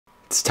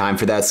It's time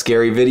for that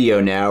scary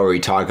video now where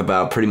we talk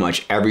about pretty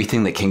much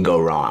everything that can go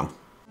wrong.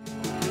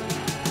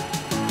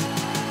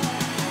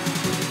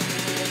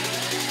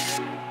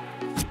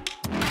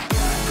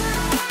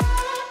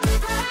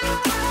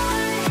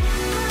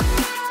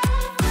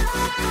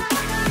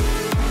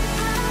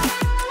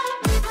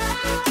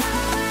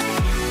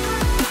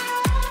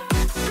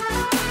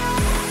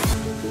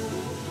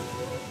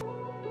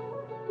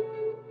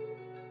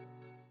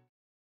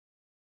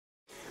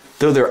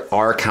 Though there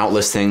are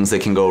countless things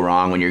that can go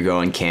wrong when you're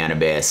growing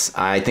cannabis,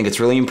 I think it's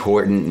really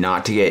important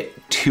not to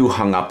get too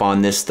hung up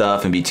on this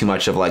stuff and be too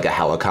much of like a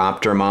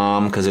helicopter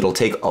mom, because it'll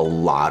take a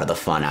lot of the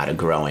fun out of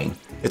growing.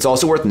 It's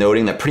also worth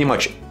noting that pretty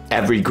much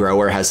every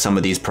grower has some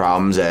of these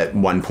problems at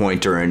one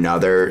point or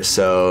another,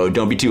 so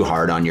don't be too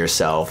hard on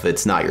yourself.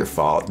 It's not your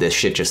fault. This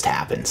shit just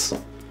happens.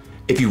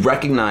 If you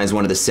recognize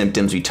one of the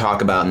symptoms we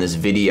talk about in this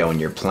video in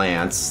your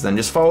plants, then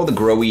just follow the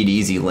Grow Weed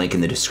Easy link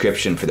in the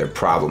description for their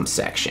problem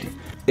section.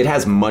 It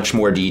has much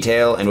more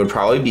detail and would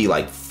probably be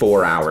like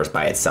 4 hours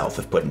by itself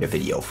if put into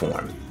video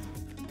form.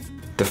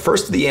 The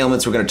first of the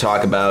ailments we're going to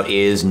talk about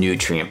is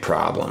nutrient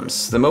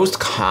problems, the most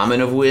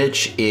common of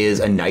which is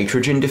a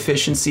nitrogen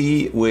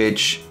deficiency,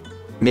 which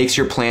makes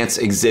your plants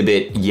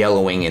exhibit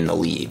yellowing in the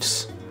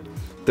leaves.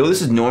 Though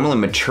this is normal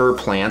in mature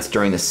plants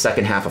during the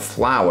second half of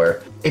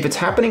flower, if it's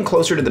happening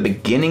closer to the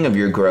beginning of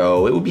your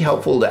grow, it would be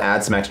helpful to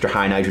add some extra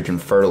high nitrogen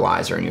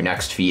fertilizer in your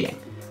next feeding.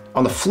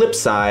 On the flip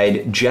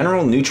side,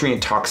 general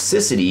nutrient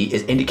toxicity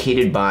is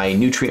indicated by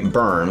nutrient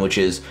burn, which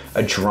is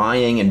a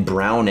drying and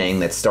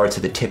browning that starts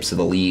at the tips of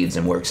the leaves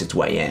and works its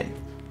way in.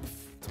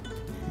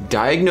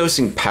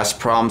 Diagnosing pest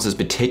problems is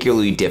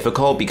particularly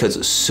difficult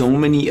because so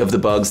many of the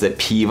bugs that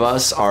peeve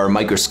us are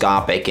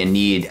microscopic and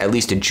need at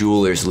least a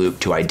jeweler's loupe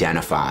to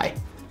identify.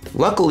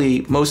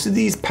 Luckily, most of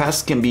these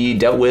pests can be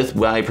dealt with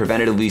by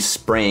preventatively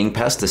spraying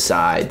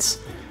pesticides.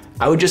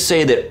 I would just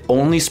say that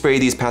only spray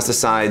these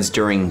pesticides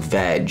during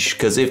veg,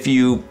 because if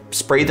you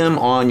spray them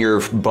on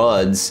your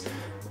buds,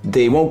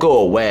 they won't go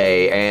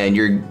away and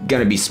you're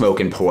gonna be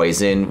smoking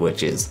poison,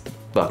 which is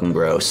fucking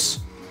gross.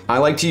 I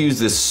like to use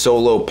this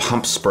solo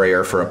pump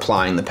sprayer for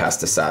applying the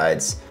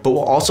pesticides, but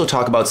we'll also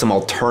talk about some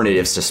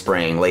alternatives to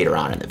spraying later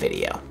on in the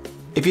video.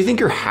 If you think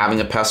you're having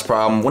a pest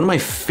problem, one of my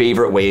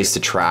favorite ways to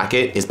track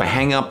it is by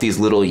hanging up these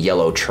little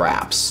yellow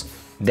traps.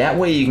 That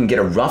way you can get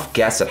a rough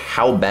guess at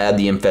how bad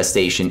the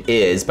infestation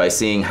is by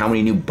seeing how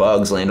many new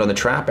bugs land on the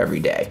trap every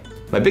day.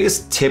 My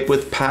biggest tip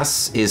with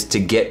pests is to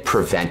get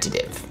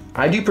preventative.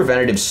 I do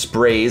preventative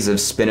sprays of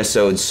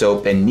spinosode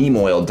soap and neem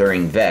oil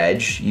during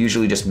veg,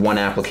 usually just one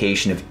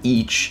application of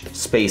each,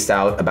 spaced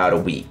out about a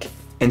week.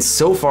 And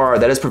so far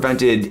that has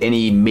prevented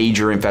any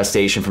major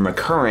infestation from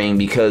occurring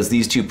because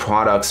these two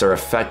products are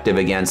effective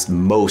against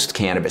most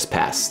cannabis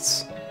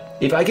pests.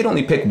 If I could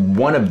only pick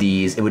one of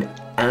these, it would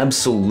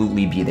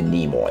absolutely be the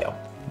neem oil.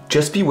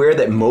 Just beware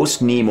that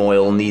most neem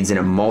oil needs an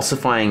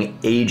emulsifying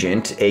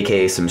agent,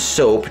 aka some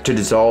soap, to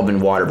dissolve in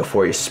water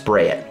before you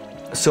spray it.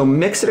 So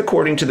mix it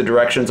according to the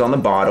directions on the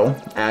bottle,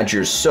 add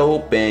your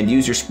soap, and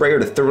use your sprayer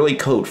to thoroughly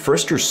coat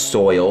first your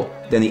soil,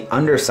 then the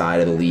underside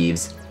of the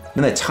leaves,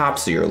 then the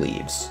tops of your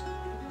leaves.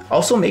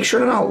 Also make sure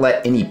to not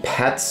let any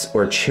pets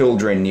or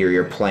children near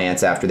your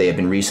plants after they have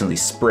been recently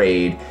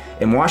sprayed,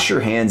 and wash your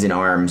hands and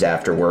arms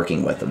after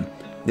working with them.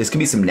 This can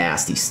be some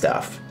nasty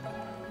stuff.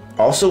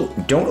 Also,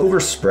 don't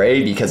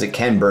overspray because it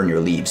can burn your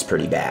leaves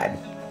pretty bad.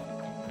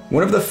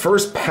 One of the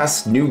first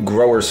pests new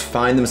growers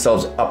find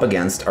themselves up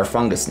against are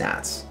fungus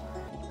gnats.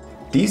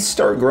 These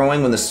start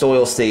growing when the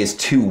soil stays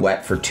too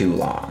wet for too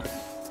long.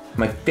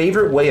 My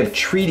favorite way of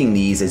treating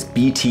these is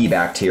Bt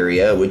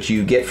bacteria, which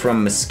you get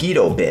from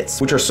mosquito bits,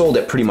 which are sold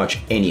at pretty much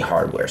any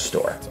hardware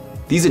store.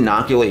 These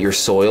inoculate your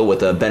soil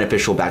with a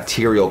beneficial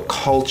bacterial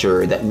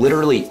culture that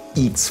literally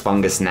eats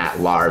fungus gnat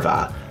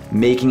larvae,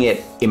 making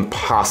it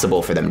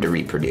impossible for them to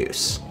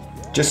reproduce.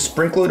 Just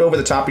sprinkle it over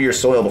the top of your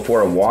soil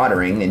before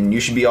watering and you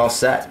should be all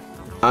set.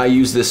 I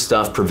use this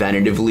stuff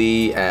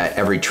preventatively at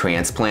every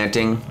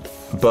transplanting,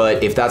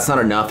 but if that's not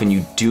enough and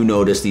you do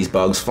notice these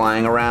bugs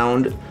flying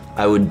around,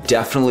 I would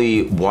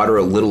definitely water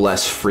a little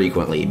less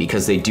frequently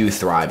because they do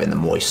thrive in the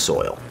moist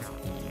soil.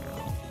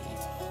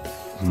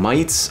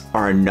 Mites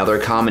are another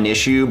common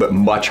issue, but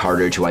much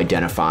harder to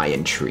identify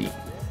and treat.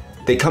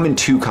 They come in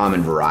two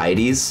common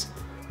varieties: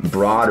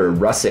 broad or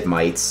russet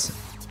mites,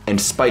 and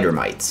spider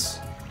mites.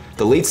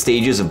 The late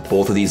stages of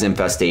both of these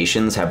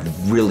infestations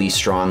have really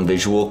strong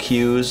visual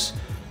cues,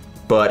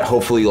 but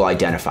hopefully you'll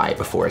identify it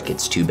before it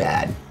gets too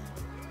bad.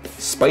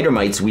 Spider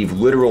mites weave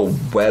literal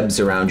webs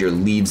around your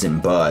leaves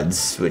and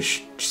buds,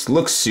 which just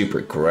looks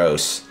super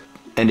gross.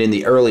 And in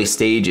the early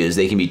stages,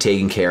 they can be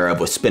taken care of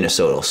with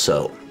spinosodal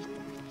soap.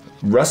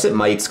 Russet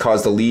mites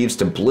cause the leaves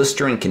to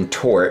blister and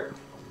contort,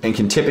 and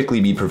can typically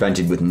be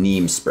prevented with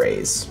neem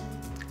sprays.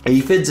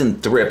 Aphids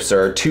and thrips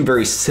are two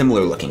very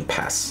similar looking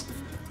pests,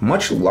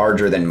 much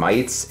larger than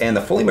mites, and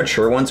the fully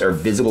mature ones are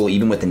visible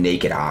even with the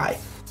naked eye.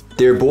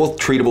 They're both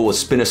treatable with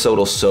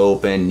spinosodal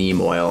soap and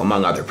neem oil,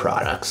 among other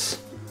products.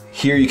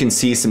 Here you can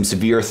see some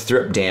severe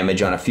thrip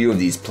damage on a few of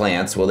these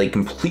plants while they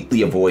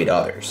completely avoid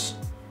others.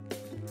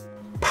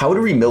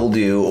 Powdery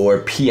mildew, or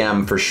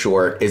PM for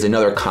short, is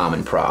another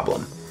common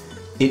problem.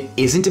 It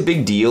isn't a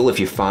big deal if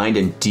you find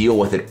and deal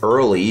with it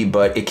early,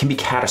 but it can be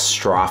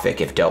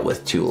catastrophic if dealt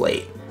with too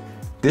late.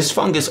 This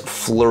fungus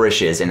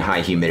flourishes in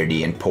high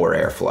humidity and poor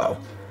airflow.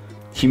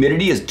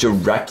 Humidity is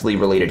directly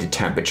related to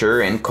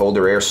temperature, and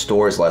colder air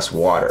stores less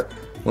water.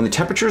 When the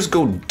temperatures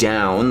go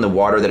down, the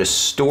water that is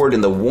stored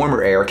in the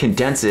warmer air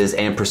condenses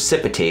and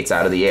precipitates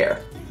out of the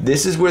air.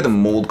 This is where the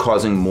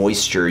mold-causing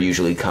moisture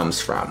usually comes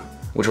from,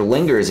 which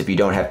lingers if you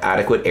don't have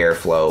adequate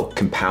airflow,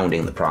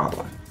 compounding the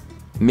problem.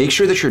 Make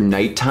sure that your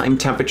nighttime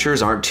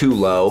temperatures aren't too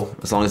low.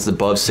 As long as it's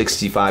above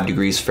 65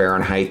 degrees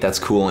Fahrenheit, that's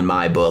cool in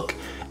my book.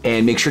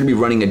 And make sure to be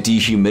running a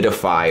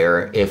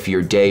dehumidifier if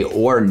your day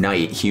or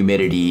night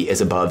humidity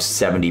is above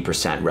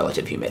 70%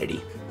 relative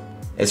humidity.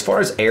 As far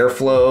as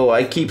airflow,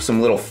 I keep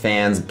some little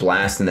fans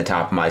blasting the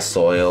top of my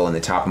soil and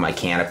the top of my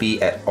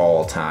canopy at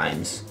all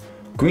times.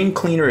 Green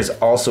Cleaner is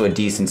also a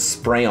decent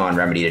spray-on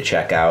remedy to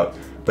check out,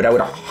 but I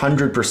would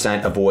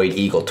 100% avoid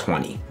Eagle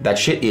 20. That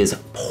shit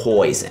is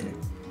poison.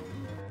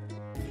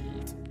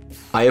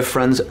 I have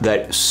friends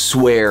that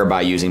swear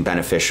by using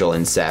beneficial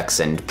insects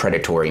and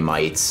predatory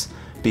mites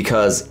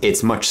because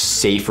it's much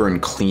safer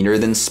and cleaner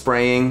than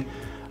spraying,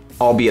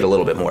 albeit a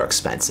little bit more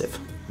expensive.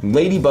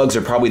 Ladybugs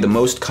are probably the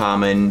most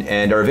common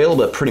and are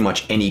available at pretty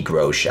much any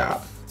grow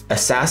shop.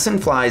 Assassin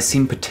flies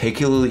seem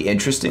particularly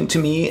interesting to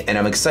me, and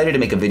I'm excited to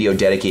make a video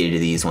dedicated to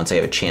these once I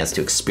have a chance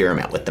to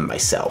experiment with them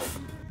myself.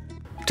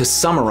 To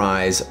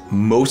summarize,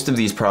 most of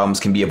these problems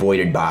can be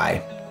avoided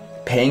by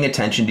paying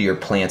attention to your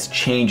plant's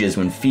changes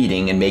when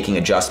feeding and making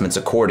adjustments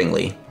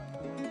accordingly,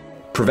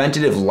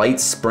 preventative light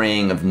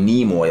spraying of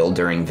neem oil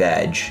during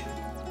veg,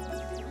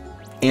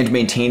 and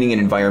maintaining an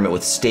environment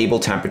with stable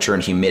temperature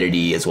and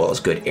humidity as well as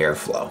good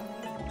airflow.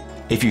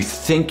 If you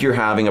think you're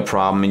having a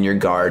problem in your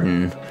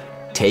garden,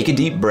 take a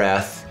deep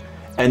breath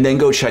and then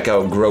go check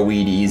out Grow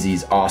Weed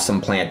Easy's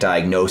awesome plant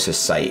diagnosis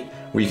site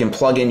where you can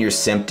plug in your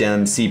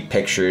symptoms, see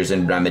pictures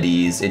and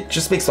remedies. It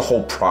just makes the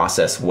whole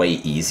process way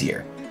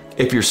easier.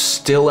 If you're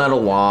still at a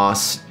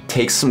loss,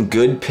 take some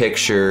good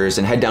pictures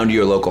and head down to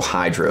your local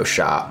hydro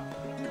shop.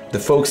 The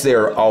folks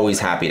there are always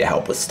happy to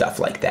help with stuff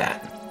like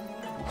that.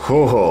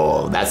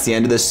 Oh, that's the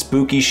end of the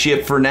spooky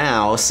shit for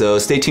now, so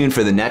stay tuned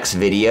for the next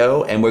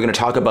video, and we're going to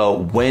talk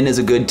about when is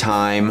a good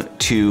time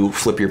to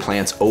flip your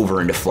plants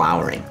over into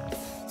flowering.